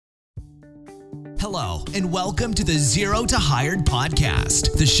Hello, and welcome to the Zero to Hired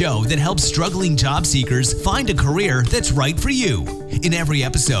podcast, the show that helps struggling job seekers find a career that's right for you. In every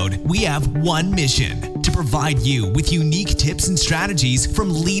episode, we have one mission: to provide you with unique tips and strategies from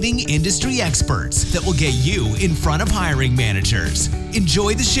leading industry experts that will get you in front of hiring managers.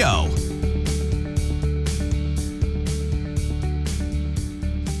 Enjoy the show.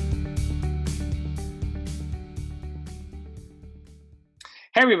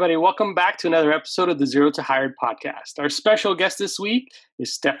 Hey everybody, welcome back to another episode of the Zero to Hired podcast. Our special guest this week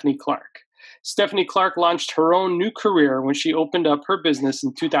is Stephanie Clark. Stephanie Clark launched her own new career when she opened up her business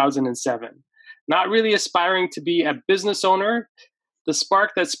in 2007. Not really aspiring to be a business owner, the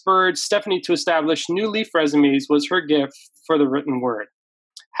spark that spurred Stephanie to establish New Leaf Resumes was her gift for the written word.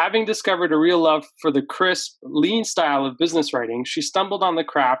 Having discovered a real love for the crisp, lean style of business writing, she stumbled on the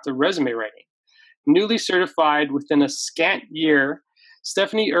craft of resume writing. Newly certified within a scant year,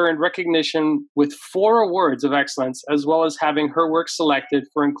 Stephanie earned recognition with 4 awards of excellence, as well as having her work selected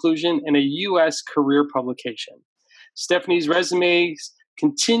for inclusion in a U.S. career publication. Stephanie's resumes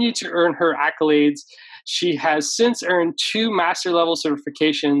continue to earn her accolades. She has since earned 2 master-level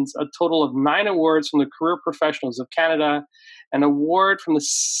certifications, a total of 9 awards from the Career Professionals of Canada, an award from the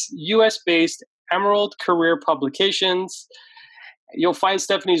U.S.-based Emerald Career Publications. You'll find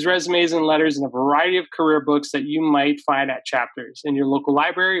Stephanie's resumes and letters in a variety of career books that you might find at Chapters in your local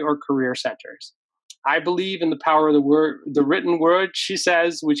library or career centers. I believe in the power of the written word, she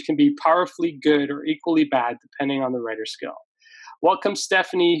says, which can be powerfully good or equally bad depending on the writer's skill. Welcome,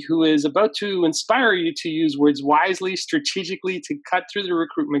 Stephanie, who is about to inspire you to use words wisely, strategically to cut through the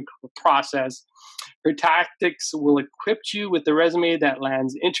recruitment process. Her tactics will equip you with the resume that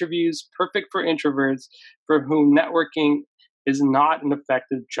lands interviews, perfect for introverts for whom networking is not an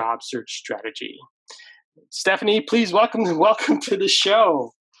effective job search strategy. Stephanie, please welcome to the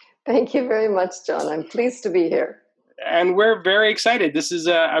show. Thank you very much, John. I'm pleased to be here. And we're very excited. This is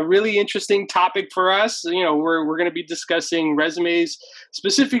a really interesting topic for us. You know, we're going to be discussing resumes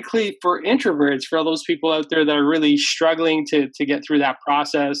specifically for introverts, for all those people out there that are really struggling to get through that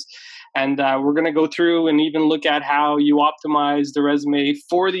process. And we're going to go through and even look at how you optimize the resume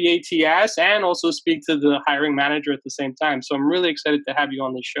for the ATS and also speak to the hiring manager at the same time. So I'm really excited to have you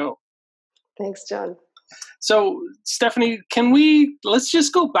on the show. Thanks, John. So, Stephanie, let's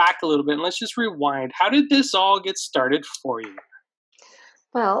just go back a little bit and let's just rewind. How did this all get started for you?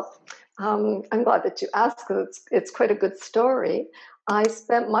 Well, I'm glad that you asked because it's quite a good story. I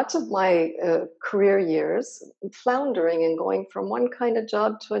spent much of my career years floundering and going from one kind of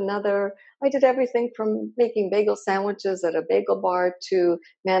job to another. I did everything from making bagel sandwiches at a bagel bar to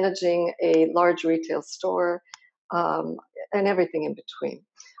managing a large retail store and everything in between.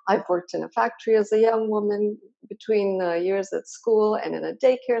 I've worked in a factory as a young woman between years at school and in a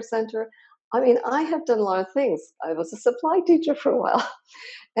daycare center. I mean, I have done a lot of things. I was a supply teacher for a while.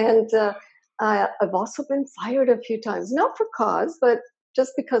 And I've also been fired a few times, not for cause, but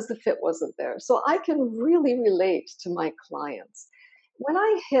just because the fit wasn't there. So I can really relate to my clients. When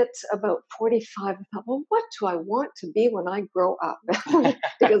I hit about 45, I thought, well, what do I want to be when I grow up?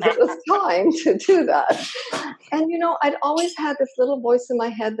 Because it was time to do that. And, you know, I'd always had this little voice in my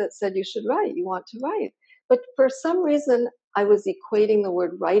head that said, you should write, you want to write. But for some reason, I was equating the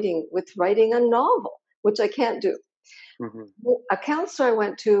word writing with writing a novel, which I can't do. Mm-hmm. A counselor I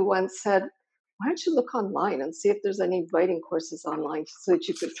went to once said, why don't you look online and see if there's any writing courses online so that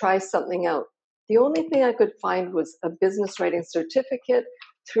you could try something out. The only thing I could find was a business writing certificate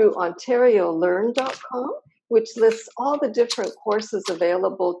through OntarioLearn.com, which lists all the different courses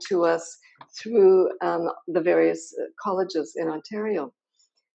available to us through the various colleges in Ontario.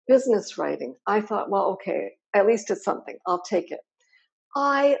 Business writing. I thought, well, okay, at least it's something. I'll take it.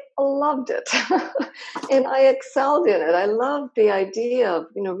 I loved it and I excelled in it. I loved the idea of,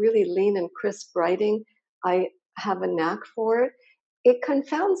 you know, really lean and crisp writing. I have a knack for it. It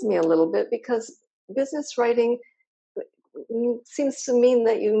confounds me a little bit because business writing seems to mean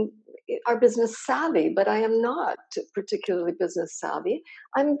that you are business savvy, but I am not particularly business savvy.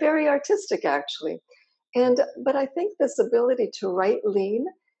 I'm very artistic, actually. But I think this ability to write lean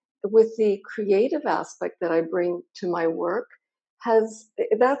with the creative aspect that I bring to my work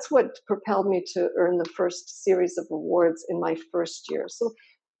that's what propelled me to earn the first series of awards in my first year. So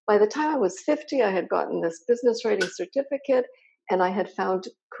by the time I was 50, I had gotten this business writing certificate and I had found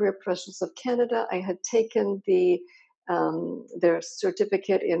Career Professionals of Canada. I had taken their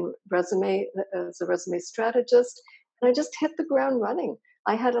certificate in resume as a resume strategist, and I just hit the ground running.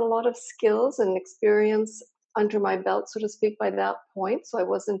 I had a lot of skills and experience under my belt, so to speak, by that point. So I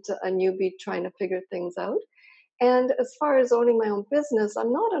wasn't a newbie trying to figure things out. And as far as owning my own business,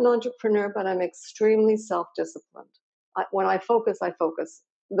 I'm not an entrepreneur, but I'm extremely self-disciplined. When I focus, I focus.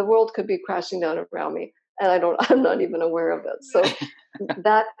 The world could be crashing down around me, and I'm not even aware of it. So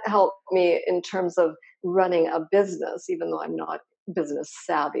that helped me in terms of running a business, even though I'm not business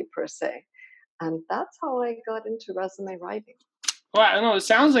savvy per se. And that's how I got into resume writing. Well, I don't know. It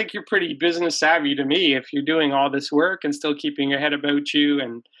sounds like you're pretty business savvy to me if you're doing all this work and still keeping your head about you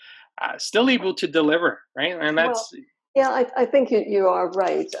and still able to deliver, right? And Well, that's yeah, I think you are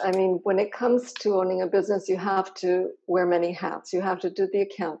right. I mean, when it comes to owning a business, you have to wear many hats. You have to do the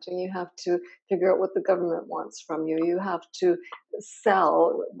accounting. You have to figure out what the government wants from you. You have to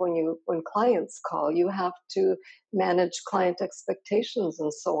sell when clients call. You have to manage client expectations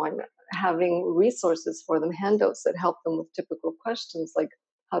and so on. Having resources for them, handouts that help them with typical questions like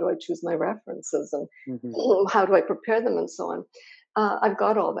how do I choose my references and Mhm. how do I prepare them and so on. I've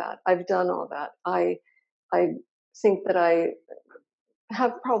got all that. I've done all that. I think that I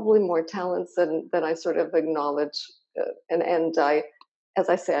have probably more talents than I sort of acknowledge, and I, as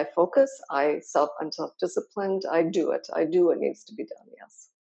I say, I focus. I'm self-disciplined. I do it. I do what needs to be done. Yes.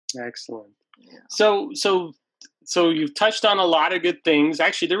 Excellent. Yeah. So you've touched on a lot of good things.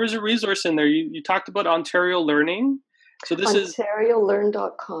 Actually, there was a resource in there. You talked about Ontario Learning. So this is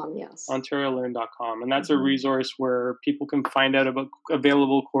OntarioLearn.com. Yes. OntarioLearn.com, and that's a Mhm. resource where people can find out about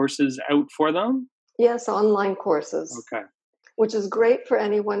available courses out for them. Yes, online courses, Okay. which is great for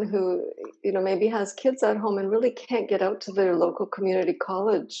anyone who maybe has kids at home and really can't get out to their local community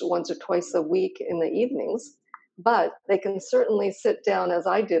college once or twice a week in the evenings, but they can certainly sit down as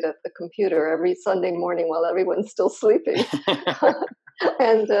I did at the computer every Sunday morning while everyone's still sleeping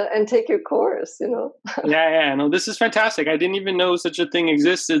and take your course. Yeah. No, this is fantastic. I didn't even know such a thing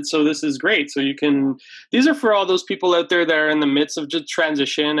existed. So this is great. So these are for all those people out there that are in the midst of just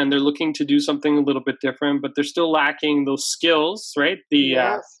transition and they're looking to do something a little bit different, but they're still lacking those skills, right?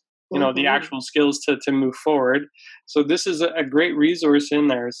 Yes. The Hmm. actual skills to move forward. So this is a great resource in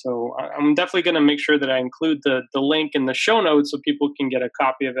there. So I'm definitely going to make sure that I include the link in the show notes so people can get a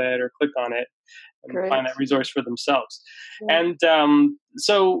copy of it or click on it and find Great. that resource for themselves. Yeah. And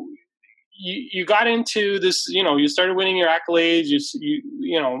so you got into this, you started winning your accolades. You've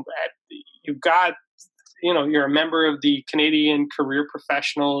got, you're a member of the Canadian Career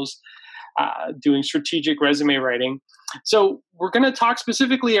Professionals doing strategic resume writing. So we're going to talk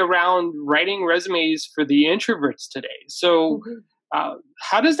specifically around writing resumes for the introverts today. So Mhm.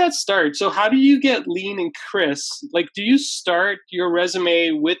 how does that start? So how do you get lean and crisp? Like, do you start your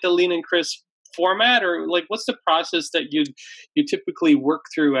resume with the lean and crisp format, or like, what's the process that you typically work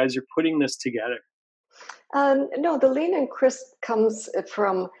through as you're putting this together? No, the lean and crisp comes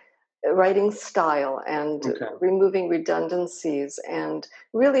from writing style and Okay. removing redundancies and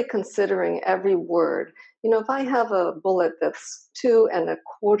really considering every word. If I have a bullet that's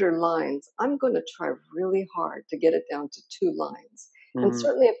 2.25 lines, I'm going to try really hard to get it down to 2 lines. And Hmm.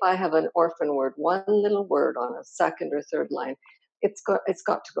 certainly if I have an orphan word, one little word on a second or third line, it's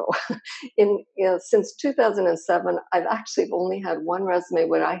got to go. Since 2007, I've actually only had one resume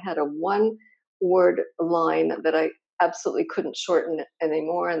where I had a one-word line that I absolutely couldn't shorten it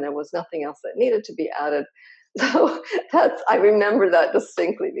anymore, and there was nothing else that needed to be added. So I remember that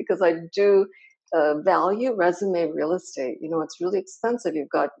distinctly because I do value resume real estate. It's really expensive. You've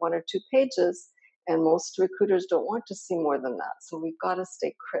got 1 or 2 pages, and most recruiters don't want to see more than that. So we've got to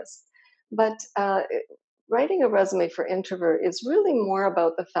stay crisp. But writing a resume for introvert is really more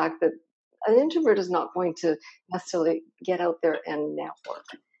about the fact that an introvert is not going to necessarily get out there and network,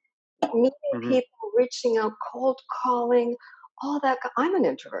 meeting Hmm. people, reaching out, cold calling, all that. I'm an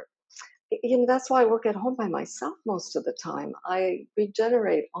introvert. That's why I work at home by myself most of the time. I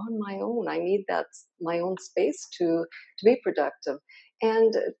regenerate on my own. I need my own space to be productive,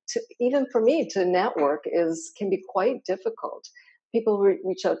 and even for me to network can be quite difficult. People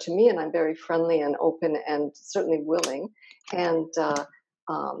reach out to me, and I'm very friendly and open, and certainly willing. And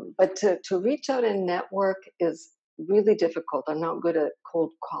but to reach out and network is really difficult. I'm not good at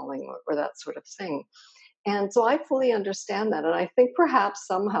cold calling or that sort of thing. And so I fully understand that, and I think perhaps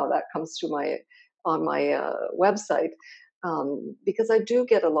somehow that comes through my website, because I do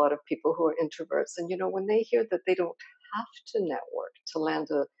get a lot of people who are introverts, and when they hear that they don't have to network to land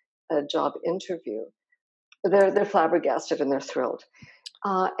a job interview, they're flabbergasted and they're thrilled.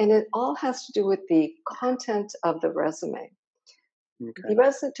 And it all has to do with the content of the resume. Okay.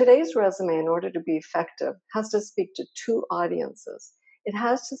 Today's resume, in order to be effective, has to speak to two audiences. It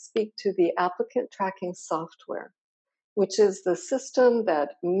has to speak to the applicant tracking software, which is the system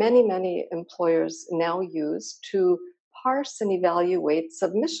that many, many employers now use to parse and evaluate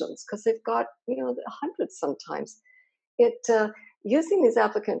submissions because they've got, hundreds sometimes. It Using these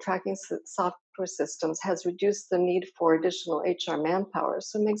applicant tracking software systems has reduced the need for additional HR manpower,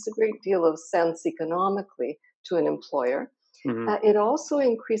 so it makes a great deal of sense economically to an employer. Hmm. It also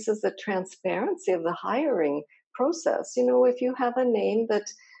increases the transparency of the hiring process. If you have a name that,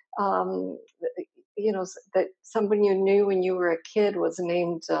 um, that somebody you knew when you were a kid was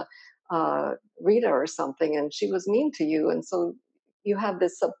named Rita or something, and she was mean to you, and so you have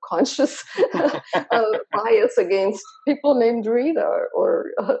this subconscious bias against people named Rita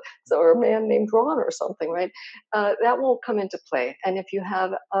or a man named Ron or something, right? That won't come into play. And if you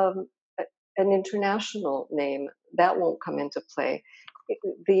have an international name, that won't come into play.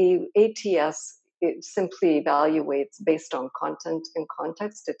 The ATS, it simply evaluates based on content and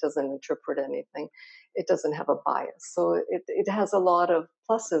context. It doesn't interpret anything. It doesn't have a bias. So it has a lot of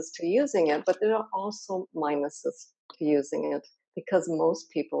pluses to using it, but there are also minuses to using it because most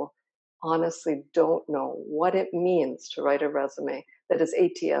people honestly don't know what it means to write a resume that is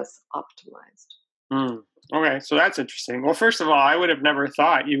ATS optimized. Mm. Okay, so that's interesting. Well, first of all, I would have never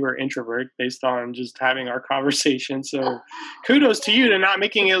thought you were introvert based on just having our conversation. So, kudos to you to not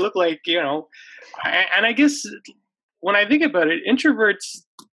making it look like And I guess when I think about it, introverts,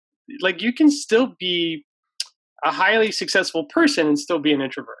 like, you can still be a highly successful person and still be an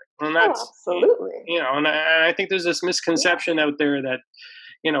introvert, and Oh, that's absolutely. and I think there's this misconception out there that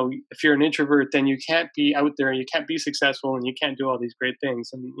if you're an introvert, then you can't be out there, you can't be successful, and you can't do all these great things.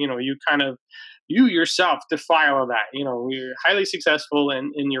 And you kind of, you yourself defy all that. You're highly successful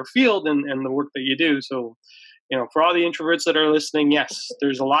in your field and the work that you do. So, for all the introverts that are listening, yes,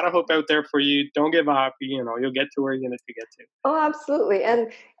 there's a lot of hope out there for you. Don't give up. You'll get to where you're going to get to. Oh, absolutely.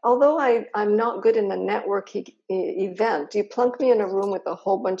 And although I'm not good in the event, you plunk me in a room with a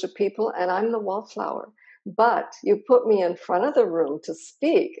whole bunch of people and I'm the wallflower. But you put me in front of the room to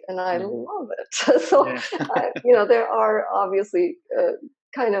speak and I Mhm. love it. So, Yeah. there are obviously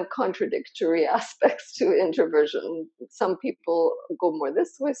kind of contradictory aspects to introversion. Some people go more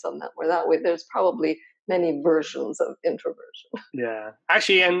this way, some that more that way. There's probably many versions of introversion. Yeah,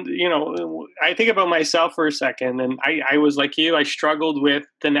 actually, and I think about myself for a second, and I was like you. I struggled with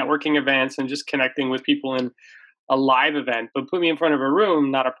the networking events and just connecting with people in a live event. But put me in front of a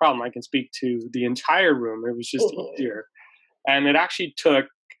room, not a problem. I can speak to the entire room. It was just Mhm. easier, and it actually took,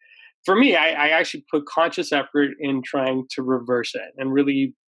 for me, I actually put conscious effort in trying to reverse it and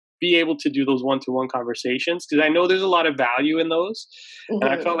really be able to do those one-to-one conversations because I know there's a lot of value in those, and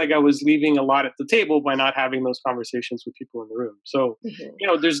I felt Mhm. like I was leaving a lot at the table by not having those conversations with people in the room. So,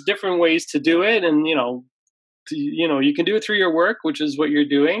 Mhm. there's different ways to do it, and you can do it through your work, which is what you're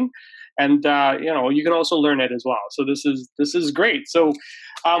doing, and you can also learn it as well. So this is great. So,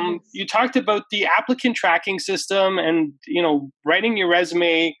 Yes. you talked about the applicant tracking system and writing your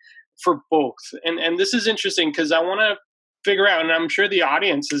resume for both, and this is interesting because I want to figure out, and I'm sure the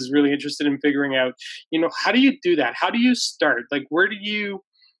audience is really interested in figuring out, how do you do that? How do you start? Like, where do you,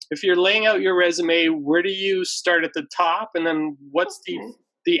 if you're laying out your resume, where do you start at the top, and then what's the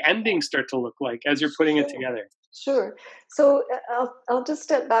Okay. ending start to look like as you're putting it Sure. together? Sure. So I'll just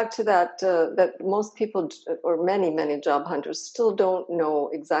step back to that most people or many job hunters still don't know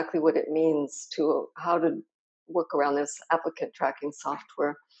exactly what it means to how to work around this applicant tracking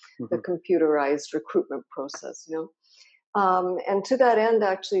software, the Hmm. computerized recruitment process. And to that end,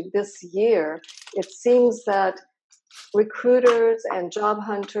 actually, this year it seems that recruiters and job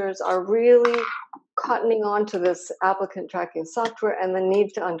hunters are really cottoning on to this applicant tracking software and the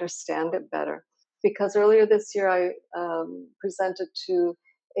need to understand it better. Because earlier this year, I presented to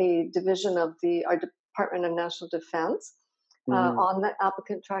a division of our Department of National Defense Mm. on the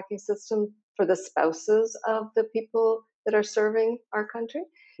applicant tracking system for the spouses of the people that are serving our country.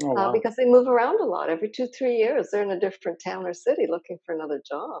 Oh wow. Because they move around a lot. Every 2-3 years, they're in a different town or city looking for another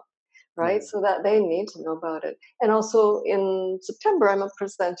job, right? Yeah. So that they need to know about it. And also in September, I'm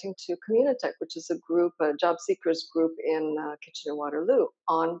presenting to Communitech, which is a job seekers group in Kitchener-Waterloo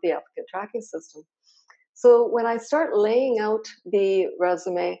on the applicant tracking system. So when I start laying out the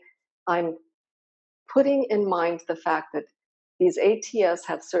resume, I'm putting in mind the fact that these ATS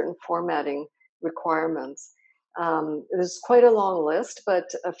have certain formatting requirements. There's quite a long list, but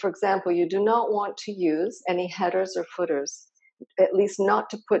for example, you do not want to use any headers or footers, at least not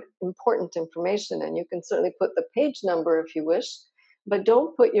to put important information in. You can certainly put the page number if you wish, but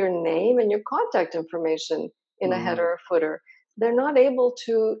don't put your name and your contact information in a header Mm. or footer. They're not able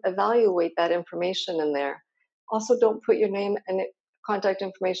to evaluate that information in there. Also, don't put your name and contact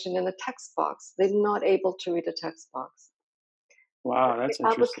information in the text box. They're not able to read a text box. Wow, The that's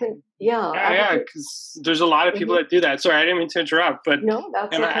applicant, interesting. yeah, Yeah, applicant. because there's a lot of people Mhm. that do that. Sorry, I didn't mean to interrupt, but No,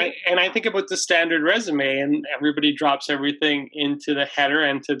 that's okay. I think about the standard resume, and everybody drops everything into the header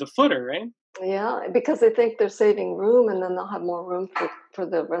and to the footer, right? Yeah, because they think they're saving room and then they'll have more room for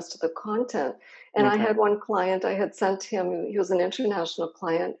the rest of the content. And I Okay. had one client, I had sent him, he was an international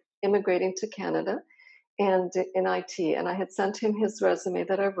client immigrating to Canada and in IT. And I had sent him his resume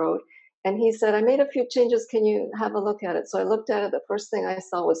that I wrote. And he said, I made a few changes. Can you have a look at it? So I looked at it. The first thing I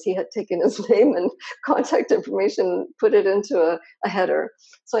saw was he had taken his name and contact information, put it into a header.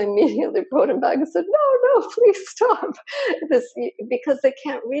 So I immediately wrote him back and said, no, please stop this, because they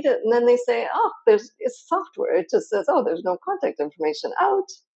can't read it. And then they say, oh, it's software. It just says, oh, there's no contact information out.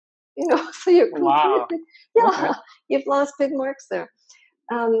 So you're Wow. completely, Okay. yeah, you've lost big marks there.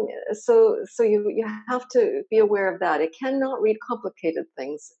 So you have to be aware of that. It cannot read complicated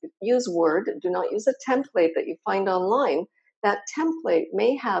things. Use Word. Do not use a template that you find online. That template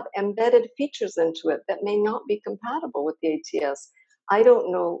may have embedded features into it that may not be compatible with the ATS. I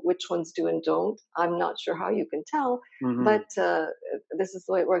don't know which ones do and don't. I'm not sure how you can tell, Hmm. but this is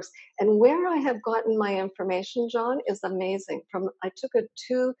the way it works. And where I have gotten my information, John, is amazing. I took a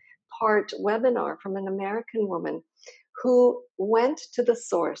 2-part webinar from an American woman who went to the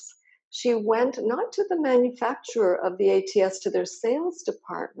source. She went not to the manufacturer of the ATS, to their sales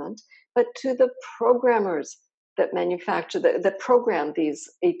department, but to the programmers that manufacture, that program these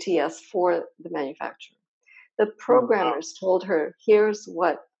ATS for the manufacturer. The Wow. programmers told her, here's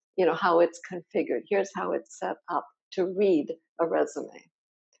how it's configured, here's how it's set up to read a resume.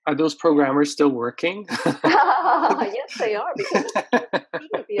 Are those programmers still working? Yes, they are, because it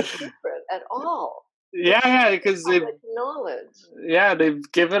shouldn't be a secret at all. It Yeah, should yeah, be because public knowledge.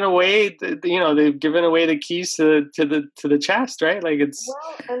 they've given away they've given away the keys to the chest, right? Like it's.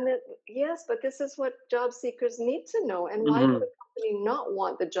 Well, yes, but this is what job seekers need to know. And why would Mhm. a company not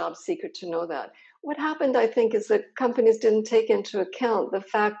want the job seeker to know that? What happened, I think, is that companies didn't take into account the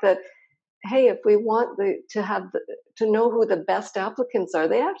fact that, hey, if we want to know who the best applicants are,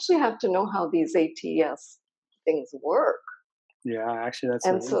 they actually have to know how these ATS things work. Yeah, actually,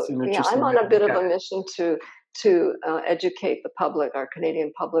 And so, it's an yeah, I'm interesting way on to a bit look of at a it. mission to educate the public, our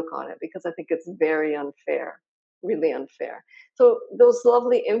Canadian public, on it, because I think it's very unfair, really unfair. So those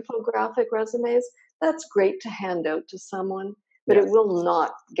lovely infographic resumes, that's great to hand out to someone, but Yeah. it will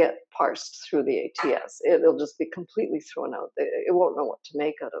not get parsed through the ATS. It'll just be completely thrown out. It won't know what to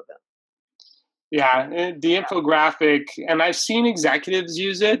make out of it. Yeah, the infographic, and I've seen executives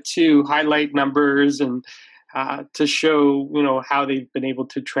use it to highlight numbers and to show how they've been able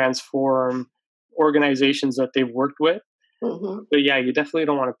to transform organizations that they've worked with. Hmm. But yeah, you definitely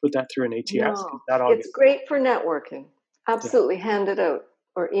don't want to put that through an ATS because No, that all it's gets. great for networking. Yeah. Absolutely, hand it out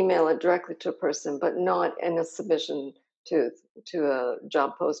or email it directly to a person, but not in a submission to to a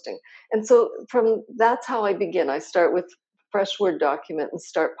job posting. And so from that's how I begin. I start with fresh Word document and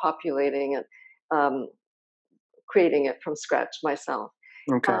start populating it, um, creating it from scratch myself.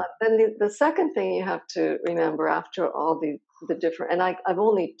 Okay. Then the second thing you have to remember after all the different, and I've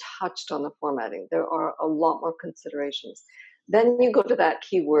only touched on the formatting. There are a lot more considerations. Then you go to that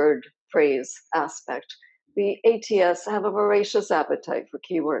keyword phrase aspect. The ATS have a voracious appetite for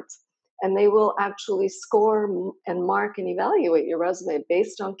keywords, and they will actually score and mark and evaluate your resume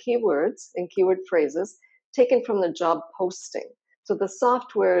based on keywords and keyword phrases taken from the job posting. So the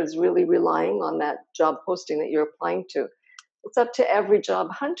software is really relying on that job posting that you're applying to. It's up to every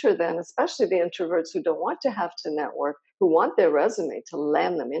job hunter, then, especially the introverts who don't want to have to network, who want their resume to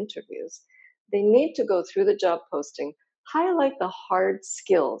land them interviews. They need to go through the job posting, highlight the hard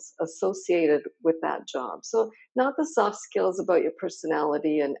skills associated with that job. So, not the soft skills about your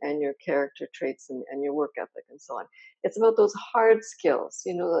personality and your character traits and your work ethic and so on. It's about those hard skills,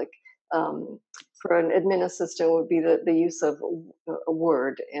 like um, for an admin assistant would be the use of a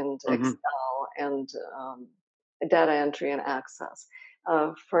Word and Hmm. Excel and data entry and access.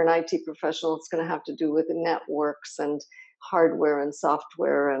 For an IT professional, it's going to have to do with networks and hardware and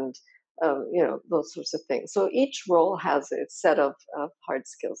software and those sorts of things. So each role has its set of hard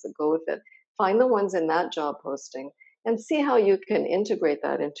skills that go with it. Find the ones in that job posting and see how you can integrate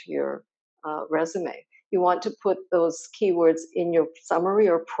that into your resume. You want to put those keywords in your summary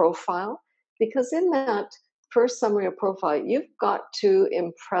or profile, because in that first summary or profile, you've got to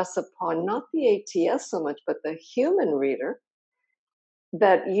impress upon not the ATS so much, but the human reader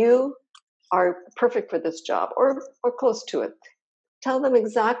that you are perfect for this job or close to it. Tell them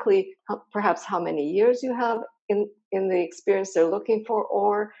exactly perhaps how many years you have in the experience they're looking for,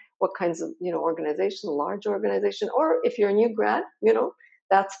 or what kinds of organization, large organization, or if you're a new grad,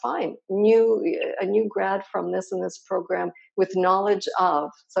 that's fine. A new grad from this and this program with knowledge of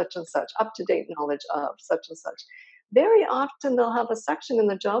such and such, up to date knowledge of such and such. Very often they'll have a section in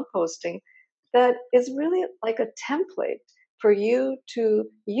the job posting that is really like a template for you to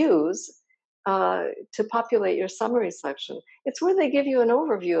use to populate your summary section. It's where they give you an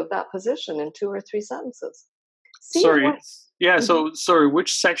overview of that position in 2 or 3 sentences. See Sorry. what. Yeah. Mhm. So sorry.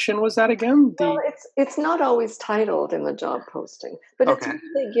 Which section was that again? Well, The it's not always titled in the job posting, but it's Okay.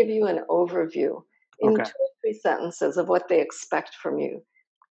 where they give you an overview in 2 Okay. or 3 sentences of what they expect from you.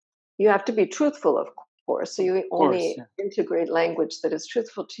 You have to be truthful, of course, so you Of course. only Yeah. integrate language that is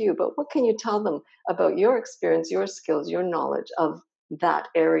truthful to you, but what can you tell them about your experience, your skills, your knowledge of that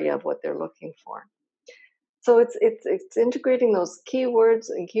area of what they're looking for? So it's integrating those keywords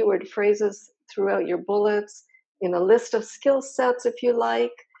and keyword phrases throughout your bullets in a list of skill sets, if you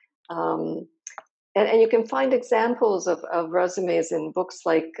like. Um, and you can find examples of resumes in books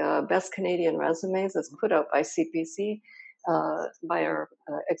like Best Canadian Resumes, that's put out by CPC, by our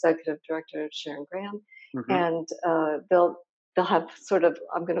executive director, Sharon Graham. Hmm. And they'll have sort of,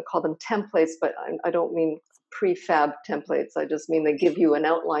 I'm going to call them templates, but I don't mean prefab templates. I just mean they give you an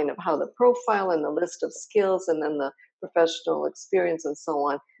outline of how the profile and the list of skills and then the professional experience and so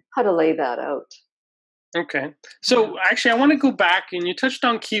on, how to lay that out. Okay. Yeah. So actually, I want to go back, and you touched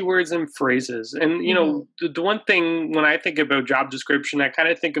on keywords and phrases. And Mhm. the one thing when I think about job description, I kind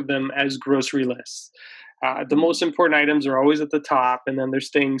of think of them as grocery lists. The most Mhm. important items are always at the top, and then there's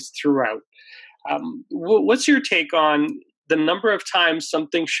things throughout. What's your take on the number of times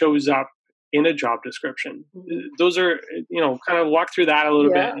something shows up in a job description? Mhm. Those are, kind of walk through that a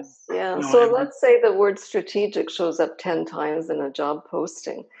little bit. Yes, yeah. So And let's say the word strategic shows up 10 times in a job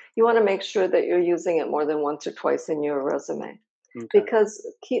posting. You want to make sure that you're using it more than once or twice in your resume okay. because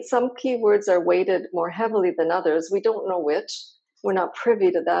some keywords are weighted more heavily than others. We don't know which, we're not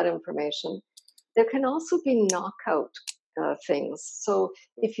privy to that information. There can also be knockout things. So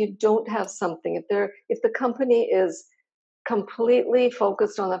if you don't have something, if the company is completely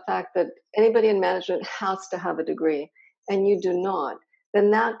focused on the fact that anybody in management has to have a degree and you do not,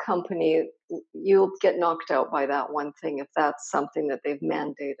 then that company, you'll get knocked out by that one thing if that's something that they've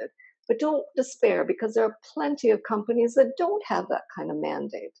mandated. But don't despair because there are plenty of companies that don't have that kind of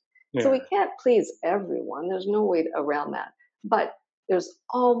mandate. So Yeah. we can't please everyone. There's no way around that. But there's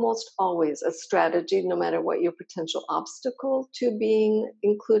almost always a strategy, no matter what your potential obstacle to being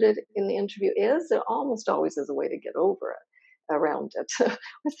included in the interview is, there almost always is a way to get over it, around it,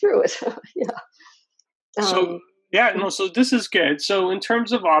 or through it. Yeah. So Um, yeah, no, so this is good. So in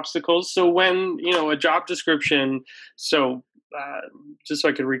terms of obstacles, so when a job description, so uh, just so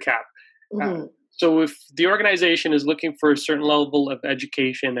I could recap, uh, mhm. so if the organization is looking for a certain level of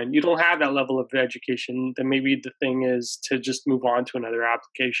education and you don't have that level of education, then maybe the thing is to just move on to another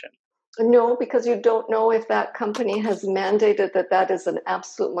application. No, because you don't know if that company has mandated that that is an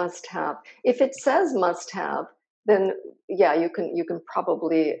absolute must-have. If it says must-have, then yeah, you can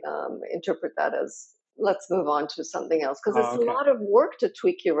probably interpret that as let's move on to something else because Oh, it's a okay. lot of work to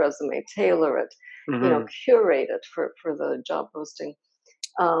tweak your resume, tailor it, Hmm. curate it for the job posting.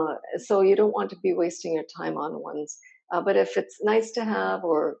 So you don't want to be wasting your time on ones. But if it's nice to have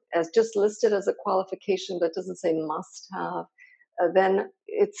or as just listed as a qualification but doesn't say must have, then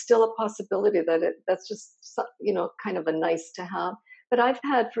it's still a possibility that that's just kind of a nice to have. But I've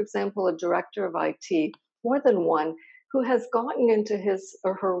had, for example, a director of IT, more than one, who has gotten into his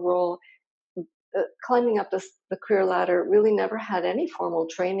or her role, climbing up the career ladder, really never had any formal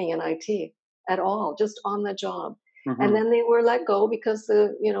training in IT at all, just on the job. And Hmm. then they were let go because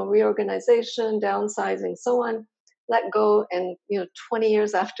the reorganization, downsizing, so on, let go. And 20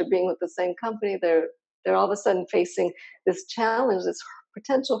 years after being with the same company, they're all of a sudden facing this challenge, this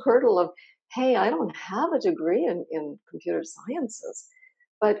potential hurdle of, hey, I don't have a degree in computer sciences.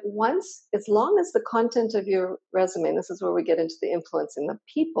 But once, as long as the content of your resume, and this is where we get into the influencing the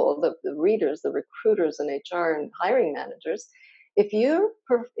people, the readers, the recruiters, and HR and hiring managers, if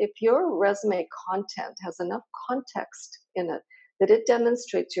your resume content has enough context in it that it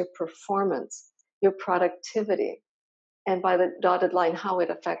demonstrates your performance, your productivity, and by the dotted line how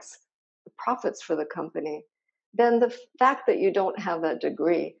it affects the profits for the company, then the fact that you don't have that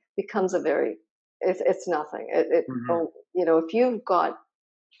degree becomes it's nothing. Hmm. If you've got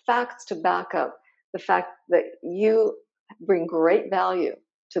facts to back up the fact that you bring great value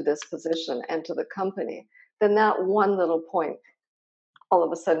to this position and to the company, then that one little point all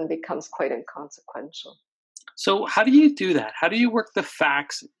of a sudden becomes quite inconsequential. So how do you do that? How do you work the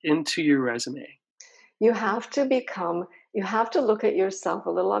facts into your resume? You have to become, you have to look at yourself a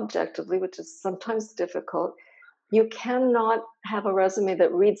little objectively, which is sometimes difficult. You cannot have a resume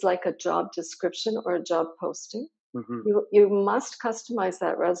that reads like a job description or a job posting. Hmm. You must customize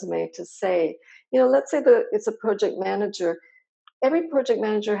that resume to say, let's say it's a project manager. Every project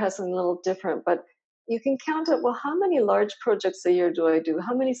manager has a little different, but you can count it. Well, how many large projects a year do I do?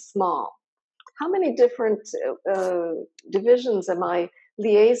 How many small? How many different divisions am I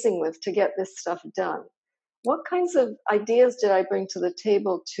liaising with to get this stuff done? What kinds of ideas did I bring to the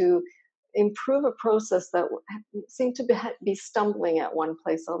table to improve a process that seemed to be stumbling at one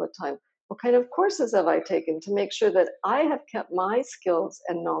place all the time? What kind of courses have I taken to make sure that I have kept my skills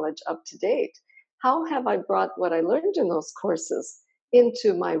and knowledge up to date? How have I brought what I learned in those courses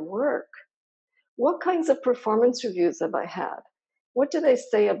into my work? What kinds of performance reviews have I had? What do they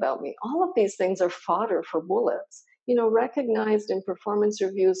say about me? All of these things are fodder for bullets. Recognized in performance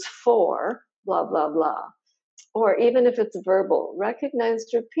reviews for blah, blah, blah. Or even if it's verbal,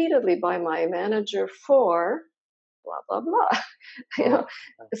 recognized repeatedly by my manager for blah, blah, blah. Oh,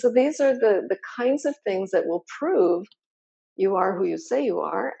 So these are the kinds of things that will prove you are who you say you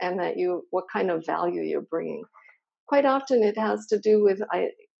are and that what kind of value you're bringing. Quite often it has to do with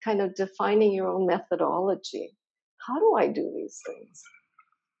kind of defining your own methodology. How do I do these things?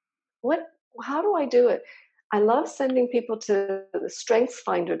 How do I do it? I love sending people to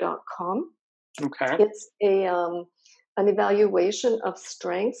strengthsfinder.com. okay. It's an evaluation of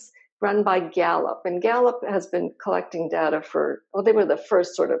strengths run by Gallup. And Gallup has been collecting data they were the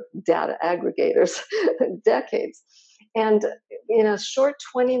first sort of data aggregators decades. And in a short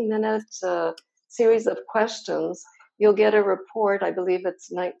 20-minute series of questions, you'll get a report. I believe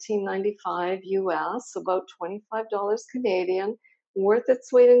it's $19.95 US, about $25 Canadian, worth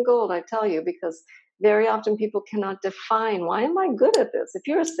its weight in gold, I tell you, because very often people cannot define, why am I good at this? If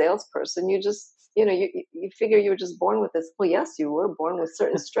you're a salesperson, you just, you figure you were just born with this. Well, yes, you were born with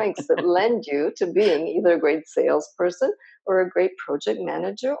certain strengths that lend you to being either a great salesperson or a great project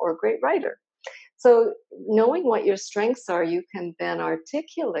manager or a great writer. So knowing what your strengths are, you can then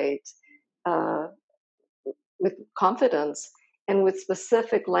articulate with confidence and with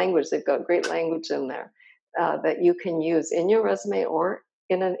specific language. They've got great language in there that you can use in your resume or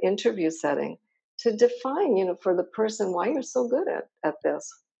in an interview setting to define, for the person, why you're so good at this.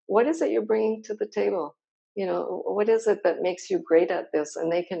 What is it you're bringing to the table? What is it that makes you great at this?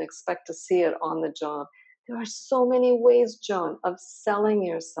 And they can expect to see it on the job. There are so many ways, John, of selling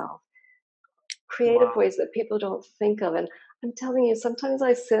yourself, creative Wow. ways that people don't think of. And I'm telling you, sometimes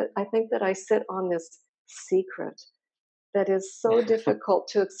I think that I sit on this secret that is so difficult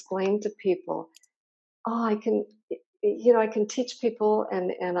to explain to people. Oh, I can teach people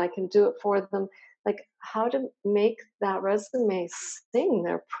and I can do it for them, like how to make that resume sing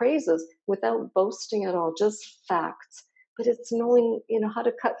their praises without boasting at all, just facts. But it's knowing, how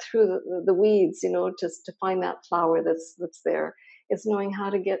to cut through the weeds, just to find that flower that's there. It's knowing how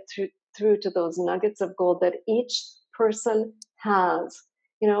to get through to those nuggets of gold that each person has.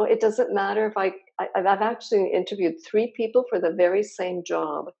 It doesn't matter if I've actually interviewed 3 people for the very same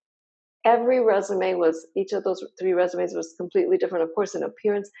job. Each of those 3 resumes was completely different, of course, in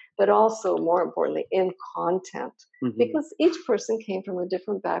appearance, but also, more importantly, in content. Mm-hmm. Because each person came from a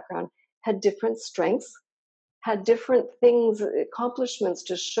different background, had different strengths, had different things, accomplishments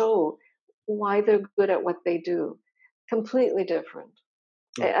to show why they're good at what they do. Completely different.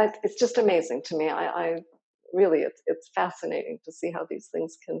 Yeah. It's just amazing to me. I really, it's fascinating to see how these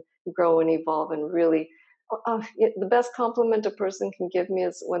things can grow and evolve and really. The best compliment a person can give me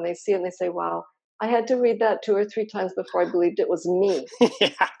is when they see it and they say, wow, I had to read that 2 or 3 times before I believed it was me.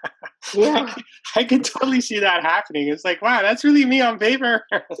 Yeah. Yeah. I could totally see that happening. It's like, wow, that's really me on paper.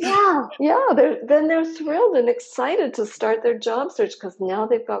 Yeah. Then they're thrilled and excited to start their job search because now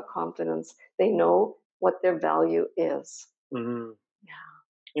they've got confidence. They know what their value is. Mm-hmm. Yeah.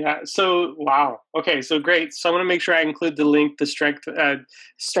 Yeah. So, wow. Okay. So great. So I'm going to make sure I include the link, the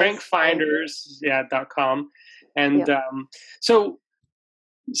strengthfinders, .com. And Yeah. so,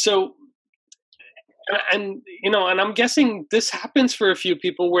 and and I'm guessing this happens for a few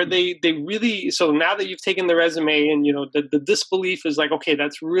people where they really, so now that you've taken the resume and the disbelief is like, okay,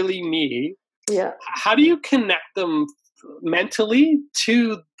 that's really me. Yeah. How do you connect them mentally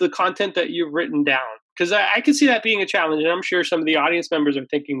to the content that you've written down? Because I can see that being a challenge, and I'm sure some of the audience members are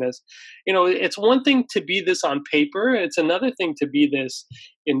thinking this. It's one thing to be this on paper; it's another thing to be this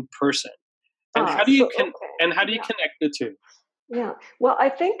in person. And how do you Okay. connect the two? Yeah. Well, I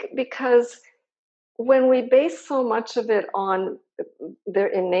think because when we base so much of it on their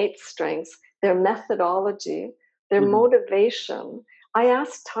innate strengths, their methodology, their Mm-hmm. motivation, I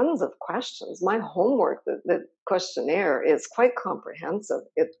ask tons of questions. My homework, the questionnaire, is quite comprehensive.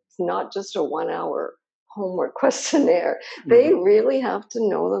 It's not just a 1-hour homework questionnaire. They Mhm. really have to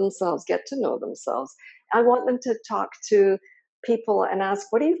know themselves, get to know themselves. I want them to talk to people and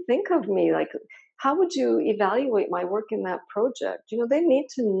ask, what do you think of me? Like, how would you evaluate my work in that project? They need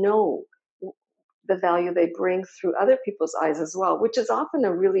to know the value they bring through other people's eyes as well, which is often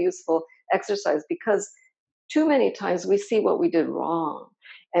a really useful exercise because too many times we see what we did wrong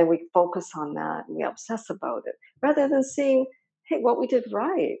and we focus on that and we obsess about it rather than seeing, hey, what we did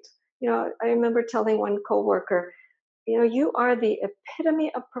right. I remember telling one coworker, you are the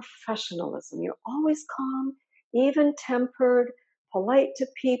epitome of professionalism. You're always calm, even tempered, polite to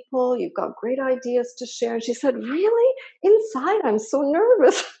people. You've got great ideas to share. And she said, really? Inside, I'm so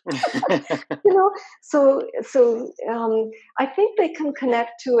nervous. you know, so I think they can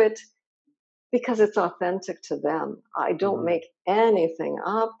connect to it because it's authentic to them. I don't Mhm. make anything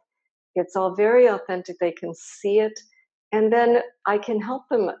up. It's all very authentic. They can see it. And then I can help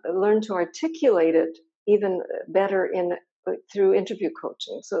them learn to articulate it even better through interview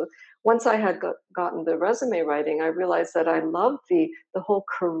coaching. So once I had gotten the resume writing, I realized that I loved the whole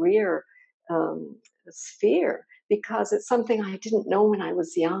career um, sphere because it's something I didn't know when I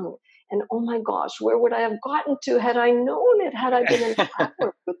was young. And oh my gosh, where would I have gotten to had I known it, had I been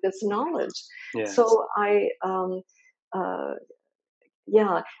empowered with this knowledge? Yes. So uh,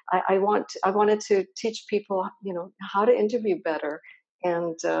 yeah, I wanted to teach people, how to interview better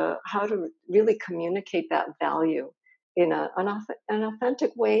and how to really communicate that value in an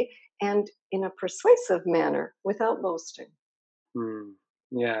authentic way and in a persuasive manner without boasting. Mm.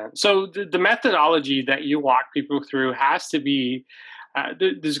 Yeah. So the methodology that you walk people through has to be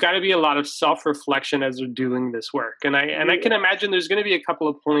there's got to be a lot of self-reflection as they're doing this work, and I can Yeah. imagine there's going to be a couple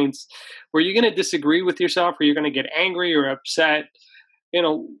of points where you're going to disagree with yourself, or you're going to get angry or upset. You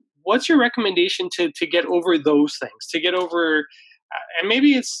know, what's your recommendation to get over those things, to get over and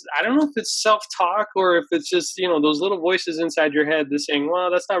maybe it's, I don't know if it's self-talk or if it's just, those little voices inside your head that's saying,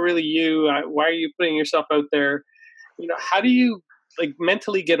 well, that's not really you. Why are you putting yourself out there? How do you like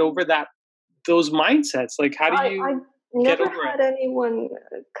mentally get over those mindsets? Like, how do I you get never over it? had anyone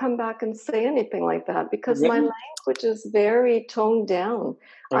come back and say anything like that because my Really? language is very toned down.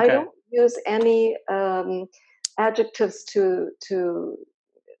 I Okay. don't use any adjectives to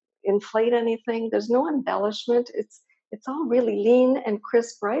inflate anything. There's no embellishment. It's all really lean and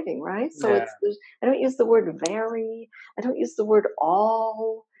crisp writing, right? So Yeah. I don't use the word very. I don't use the word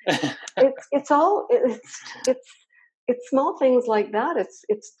all. It's small things like that. It's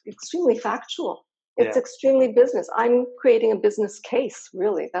extremely factual. It's Yeah. extremely business. I'm creating a business case,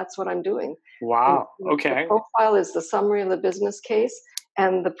 really. That's what I'm doing. And Wow. the Okay. profile is the summary of the business case,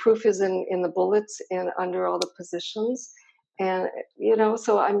 and the proof is in the bullets and under all the positions. And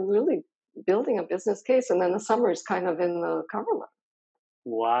so I'm really building a business case, and then the summary is kind of in the cover letter.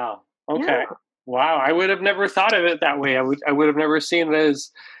 Wow. Okay. Yeah. Wow. I would have never thought of it that way. I would have never seen it as,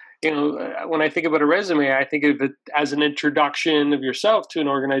 when I think about a resume, I think of it as an introduction of yourself to an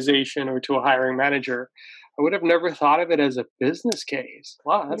organization or to a hiring manager. I would have never thought of it as a business case.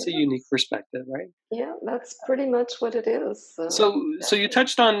 Wow, that's a Yeah. unique perspective, right? Yeah, that's pretty much what it is. So you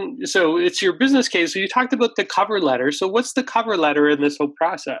touched on, so it's your business case. So you talked about the cover letter. So what's the cover letter in this whole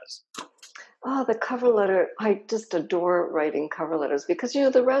process? Oh, the cover letter. I just adore writing cover letters because,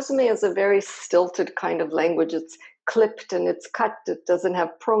 the resume is a very stilted kind of language. It's clipped and it's cut. It doesn't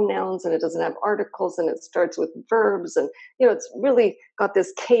have pronouns and it doesn't have articles and it starts with verbs. And, it's really got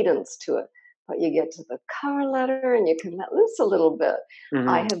this cadence to it. But you get to the cover letter and you can let loose a little bit.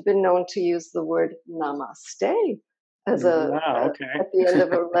 I Hmm. have been known to use the word namaste as Wow. at Okay. the end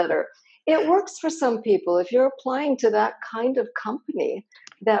of a letter. It works for some people. If you're applying to that kind of company,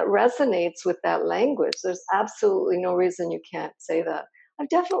 that resonates with that language. There's absolutely no reason you can't say that. I've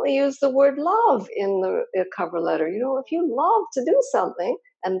definitely used the word love in the cover letter. If you love to do something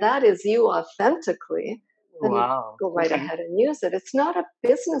and that is you authentically, then Wow. go right Okay. ahead and use it. It's not a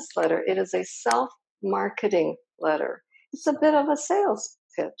business letter, it is a self marketing letter. It's a bit of a sales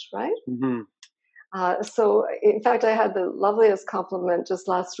pitch, right? Hmm. So, in fact, I had the loveliest compliment just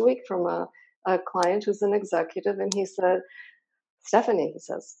last week from a client who's an executive, and he said, Stephanie, he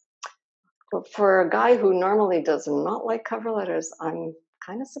says, for a guy who normally does not like cover letters, I'm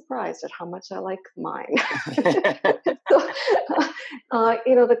kind of surprised at how much I like mine. So,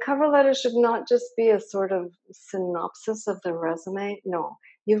 the cover letter should not just be a sort of synopsis of the resume. No,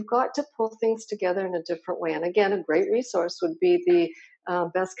 you've got to pull things together in a different way. And again, a great resource would be the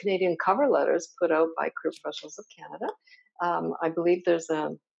Best Canadian Cover Letters put out by Career Professionals of Canada. I believe there's a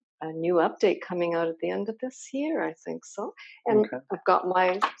new update coming out at the end of this year, I think so. And Okay. I've got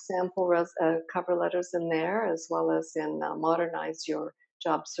my sample cover letters in there, as well as in Modernize Your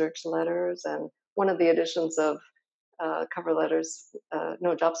Job Search Letters and one of the editions of cover letters,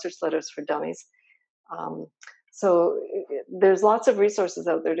 no, job search letters for dummies. Um, there's lots of resources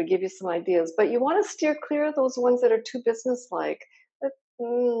out there to give you some ideas, but you want to steer clear of those ones that are too business-like. That,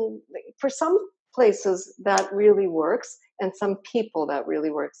 for some places that really works, and some people that really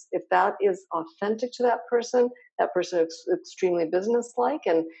works. If that is authentic to that person is extremely business-like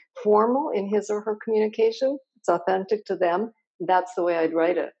and formal in his or her communication, it's authentic to them, that's the way I'd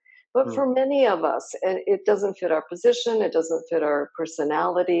write it. But for many of us, it doesn't fit our position, it doesn't fit our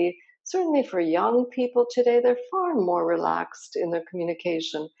personality. Certainly for young people today, they're far more relaxed in their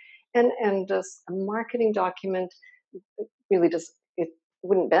communication. And just a marketing document really just, it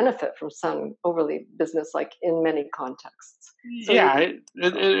wouldn't benefit from some overly business-like in many contexts. So Yeah,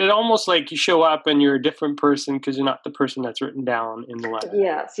 it almost like you show up and you're a different person because you're not the person that's written down in the letter.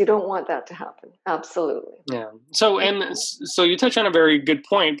 yes, you don't want that to happen. Absolutely. Yeah. So you touch on a very good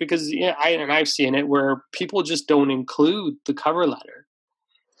point because I've seen it where people just don't include the cover letter.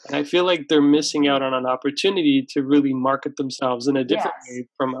 And I feel like they're missing out on an opportunity to really market themselves in a different Yes. way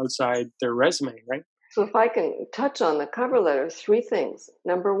from outside their resume, right? So if I can touch on the cover letter, 3 things.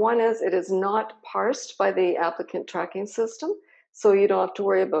 Number 1 is it is not parsed by the applicant tracking system, so you don't have to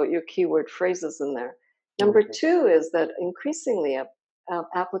worry about your keyword phrases in there. Number Okay. 2 is that increasingly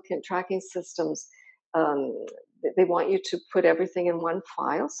applicant tracking systems, um, they want you to put everything in one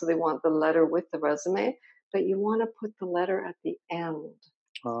file, so they want the letter with the resume, but you want to put the letter at the end,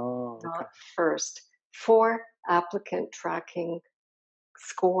 Oh, okay. not first, for applicant tracking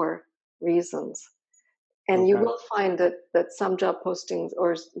score reasons. And you Okay. will find that some job postings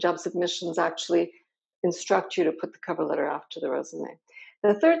or job submissions actually instruct you to put the cover letter after the resume.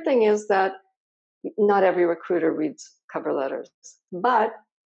 The third thing is that not every recruiter reads cover letters, but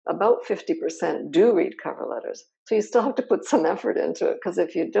about 50% do read cover letters. So you still have to put some effort into it, because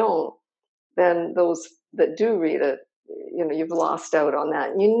if you don't, then those that do read it, you've lost out on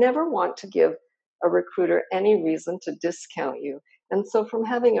that. And you never want to give a recruiter any reason to discount you. And so from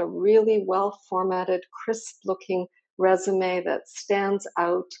having a really well formatted, crisp looking resume that stands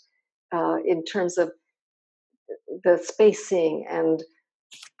out in terms of the spacing and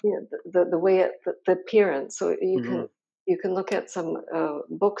the way the appearance, so Mhm. you can look at some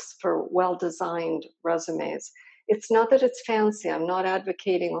books for well designed resumes. It's not that it's fancy. I'm not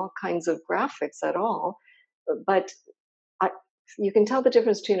advocating all kinds of graphics at all, but I, you can tell the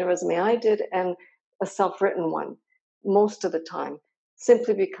difference between a resume I did and a self-written one most of the time,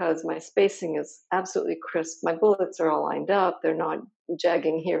 simply because my spacing is absolutely crisp. My bullets are all lined up. They're not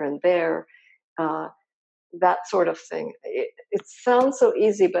jagging here and there. Uh, that sort of thing. It sounds so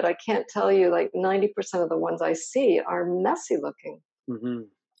easy, but I can't tell you, like 90% of the ones I see are messy looking. Mhm.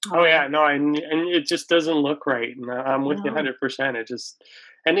 Oh yeah, no, and it just doesn't look right. And I'm with you No. 100%. It just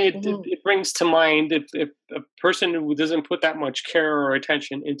and Mhm. it brings to mind if a person who doesn't put that much care or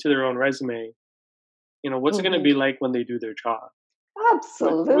attention into their own resume, what's it going to Mhm. be like when they do their job?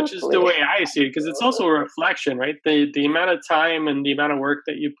 Which is the Absolutely. way I see it, because it's also a reflection, right? The amount of time and the amount of work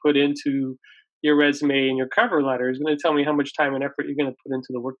that you put into your resume and your cover letter is going to tell me how much time and effort you're going to put into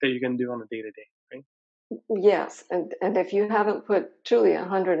the work that you're going to do on a day to day, right? Yes, and if you haven't put truly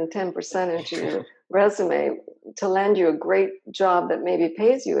 110% into your resume to land you a great job that maybe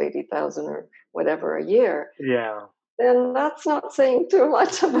pays you 80,000 or whatever a year, Yeah. then that's not saying too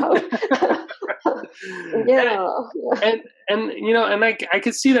much about. and Yeah. and I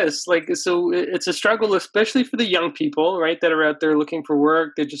could see this, like, so it's a struggle, especially for the young people, right, that are out there looking for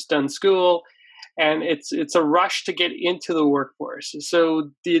work. They're just done school, and it's a rush to get into the workforce.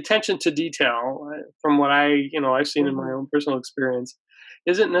 So the attention to detail, from what I've seen in my Mhm. own personal experience,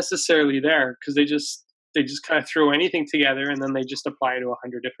 isn't necessarily there, because they just kind of throw anything together and then they just apply to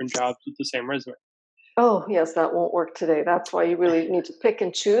 100 different jobs with the same resume. Oh, yes, that won't work today. That's why you really need to pick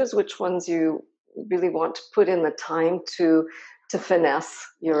and choose which ones you really want to put in the time to finesse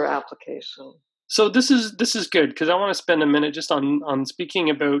your application. So this is good, because I want to spend a minute just on speaking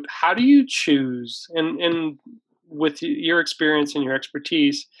about how do you choose, and with your experience and your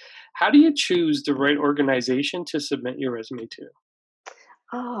expertise, how do you choose the right organization to submit your resume to?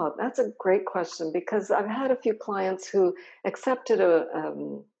 Oh, that's a great question, because I've had a few clients who accepted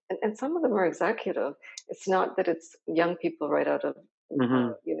and some of them are executive. It's not that it's young people right out of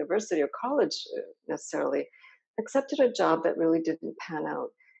Hmm. university or college necessarily, accepted a job that really didn't pan out.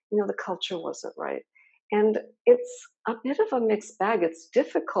 The culture wasn't right. And it's a bit of a mixed bag. It's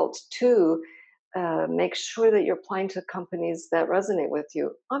difficult to make sure that you're applying to companies that resonate with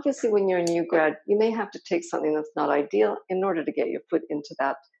you. Obviously, when you're a new grad, you may have to take something that's not ideal in order to get your foot into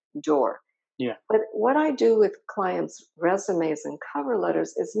that door. Yeah. But what I do with clients' resumes and cover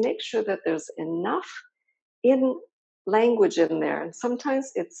letters is make sure that there's enough in language in there. And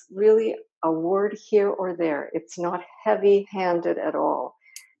sometimes it's really a word here or there. It's not heavy handed at all,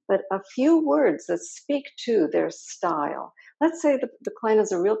 but a few words that speak to their style. Let's say the client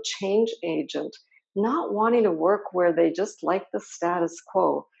is a real change agent, not wanting to work where they just like the status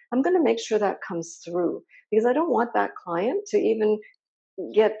quo. I'm going to make sure that comes through because I don't want that client to even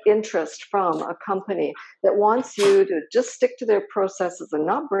get interest from a company that wants you to just stick to their processes and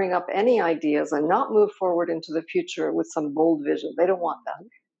not bring up any ideas and not move forward into the future with some bold vision. They don't want that.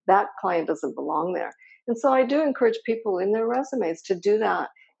 That client doesn't belong there. And so I do encourage people in their resumes to do that.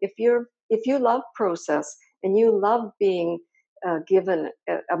 If you love process and you love being given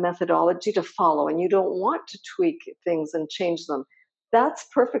a methodology to follow and you don't want to tweak things and change them, that's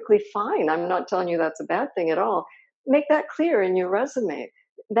perfectly fine. I'm not telling you that's a bad thing at all. Make that clear in your resume.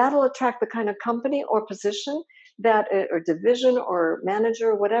 That'll attract the kind of company or position that, or division or manager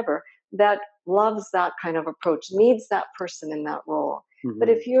or whatever, that loves that kind of approach, needs that person in that role. But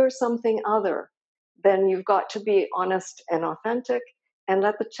if you're something other, then you've got to be honest and authentic and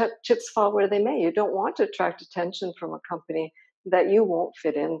let the chips fall where they may. You don't want to attract attention from a company that you won't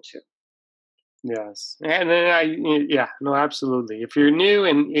fit into. Yes, and then yeah, no, absolutely. If you're new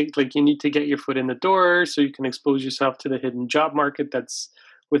and like you need to get your foot in the door, so you can expose yourself to the hidden job market that's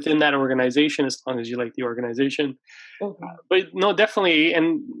within that organization, as long as you like the organization. Mhm. But no, definitely,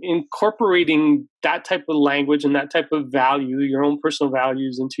 and incorporating that type of language and that type of value, your own personal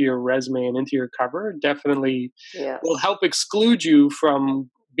values, into your resume and into your cover, definitely will Yes. help exclude you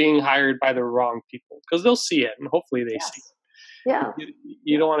from being hired by the wrong people because they'll see it and hopefully they see Yes. Yeah. you,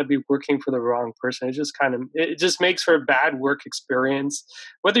 you don't want to be working for the wrong person. It just it just makes for a bad work experience,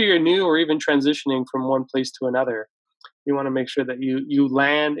 whether you're new or even transitioning from one place to another. You want to make sure that you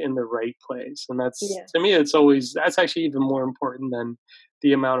land in the right place, and that's, to me, Yes. that's actually even more important than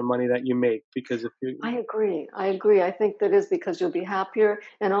the amount of money that you make, because if you I agree. I agree. I think that is because you'll be happier.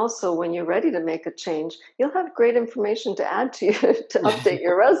 And also, when you're ready to make a change, you'll have great information to add to you to update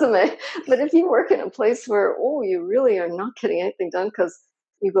your resume. But if you work in a place where, oh, you really are not getting anything done because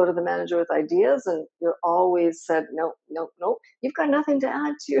you go to the manager with ideas and you're always said, no, no, no, you've got nothing to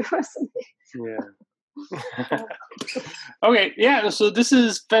add to your resume. yeah. Yeah. Okay, yeah, so this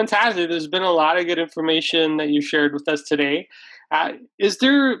is fantastic. There's been a lot of good information that you shared with us today. Uh, is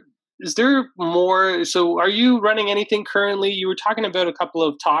there is there more? So, are you running anything currently? You were talking about a couple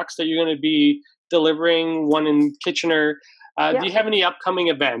of talks that you're going to be delivering, one in Kitchener. Do Yeah. you have any upcoming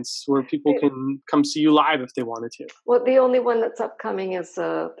events where people can come see you live if they wanted to? Well, the only one that's upcoming is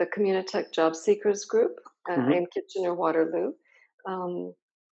the Communitech Job Seekers Group Hmm. in Kitchener Waterloo. Um,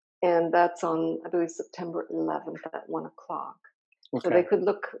 and that's on, I believe, September 11th at 1 o'clock. So they Okay. could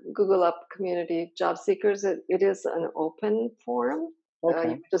Google up community job seekers. It is an open forum. You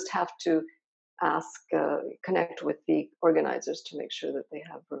Okay. just have to connect with the organizers to make sure that they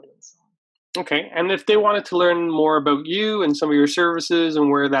have room and so on. Okay. And if they wanted to learn more about you and some of your services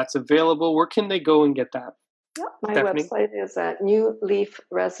and where that's available, where can they go and get that, Yep. My Stephanie? website is at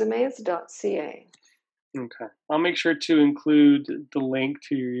newleafresumes.ca. Okay. I'll make sure to include the link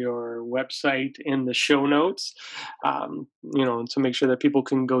to your website in the show notes, to make sure that people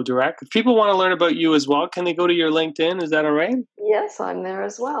can go direct. If people want to learn about you as well, can they go to your LinkedIn? Is that all right? Yes, I'm there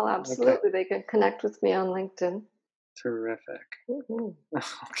as well. Okay. Absolutely. They can connect with me on LinkedIn. Terrific. Mhm.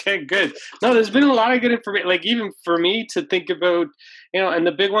 Okay, good. No, there's been a lot of good information. Like, even for me to think about, and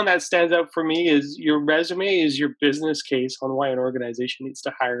the big one that stands out for me is your resume is your business case on why an organization needs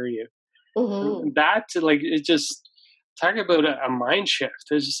to hire you. Mhm. And that, like, it just talk about a mind shift.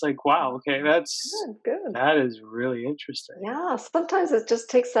 It's just like, wow, okay, Good, good. that is really interesting. Yeah, sometimes it just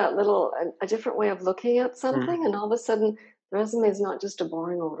takes that little a different way of looking at something, Mhm. and all of a sudden, the resume is not just a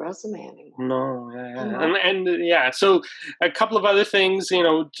boring old resume anymore. No, yeah, You yeah, know? yeah. So a couple of other things,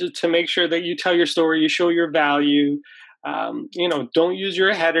 to make sure that you tell your story, you show your value. Don't use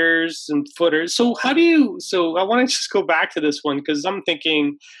your headers and footers. So how do you? So I want to just go back to this one because I'm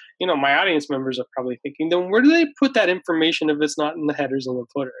thinking, my audience members are probably thinking, then where do they put that information if it's not in the headers and the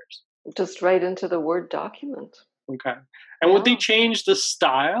footers? Just right into the Word document. Okay. And would they Yeah. change the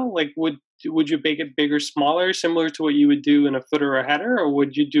style? Like, would you make it bigger, smaller, similar to what you would do in a footer or header, or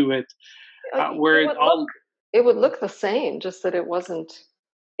would you do it where It it would look all? it would look the same, just that it wasn't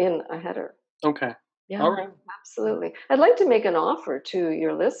in a header. Okay. All Yeah, right. absolutely. I'd like to make an offer to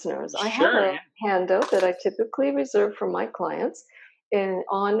your listeners. I have Sure. a Yeah. handout that I typically reserve for my clients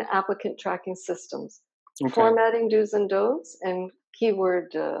on applicant tracking systems, Okay. formatting do's and don'ts, and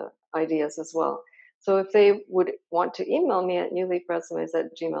keyword ideas as well. So if they would want to email me at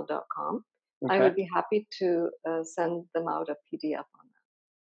newleafresumes@gmail.com, I would be happy to send them out a PDF on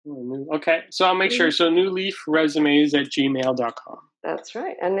that. Okay, so I'll make sure. So newleafresumes@gmail.com. That's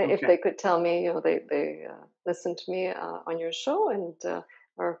right. And if they could tell me, they listened to me on your show and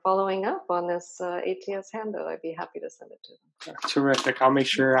are following up on this ATS handout, I'd be happy to send it to them. Terrific. I'll make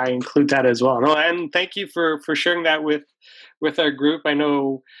sure I include that as well. No, and thank you for sharing that with our group. I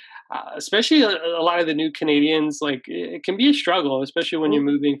know, especially a lot of the new Canadians, like it can be a struggle, especially when you're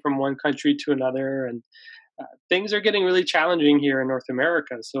moving from one country to another, and things are getting really challenging here in North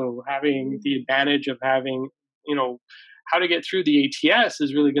America. So having the advantage of having, how to get through the ATS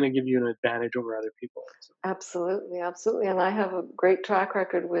is really going to give you an advantage over other people. So. Absolutely. And I have a great track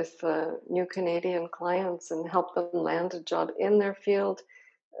record with new Canadian clients and help them land a job in their field.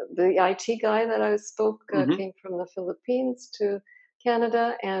 The IT guy that I spoke came from the Philippines to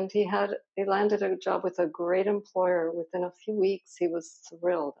Canada, and he landed a job with a great employer. Within a few weeks, he was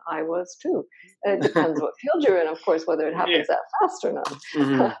thrilled. I was too. It depends what field you're in, of course, whether it happens that fast or not.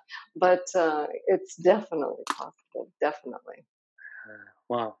 But it's definitely possible. Definitely.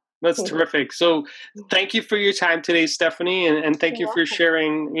 Wow. That's terrific. So thank you for your time today, Stephanie, and thank you for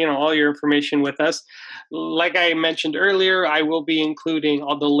sharing, all your information with us. Like I mentioned earlier, I will be including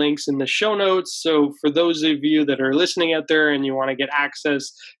all the links in the show notes. So for those of you that are listening out there and you want to get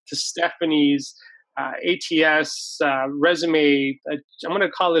access to Stephanie's ATS resume, I'm going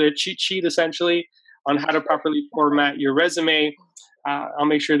to call it a cheat sheet essentially on how to properly format your resume. I'll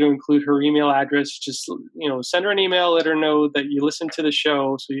make sure to include her email address. Just, send her an email, let her know that you listen to the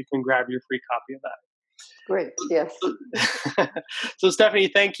show so you can grab your free copy of that. Great, yes. So Stephanie,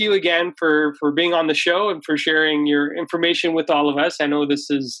 thank you again for being on the show and for sharing your information with all of us. I know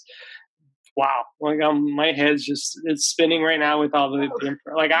this is, wow, like my head's it's spinning right now with all the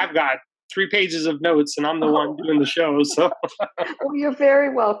like I've got 3 pages of notes and I'm the one doing the show. So well, you're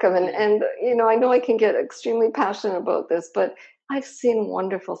very welcome. And I know I can get extremely passionate about this, but I've seen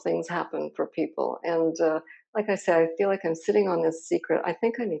wonderful things happen for people. And like I said, I feel like I'm sitting on this secret. I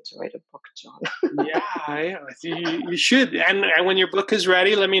think I need to write a book, John. Yeah, you should. And when your book is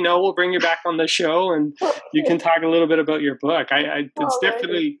ready, let me know. We'll bring you back on the show and you can talk a little bit about your book. It's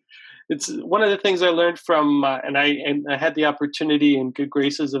definitely, it's one of the things I learned from, and I had the opportunity and good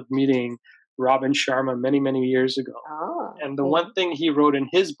graces of meeting Robin Sharma many, many years ago. And the one thing he wrote in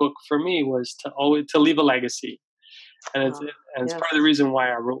his book for me was to leave a legacy. And it's part of the reason why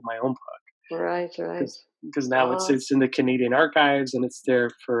I wrote my own book. Right. Because now it's in the Canadian archives and it's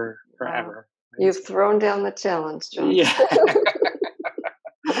there for forever. Right? You've thrown down the challenge, John. Yeah.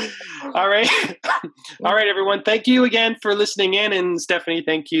 All right. All right, everyone. Thank you again for listening in. And Stephanie,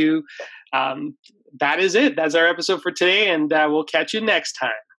 thank you. That is it. That's our episode for today. And we'll catch you next time.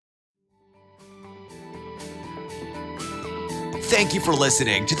 Thank you for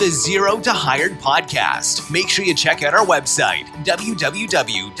listening to the Zero to Hired podcast. Make sure you check out our website,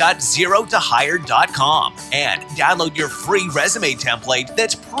 www.zerotohired.com, and download your free resume template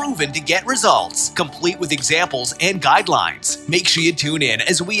that's proven to get results, complete with examples and guidelines. Make sure you tune in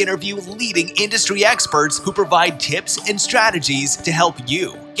as we interview leading industry experts who provide tips and strategies to help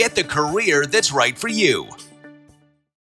you get the career that's right for you.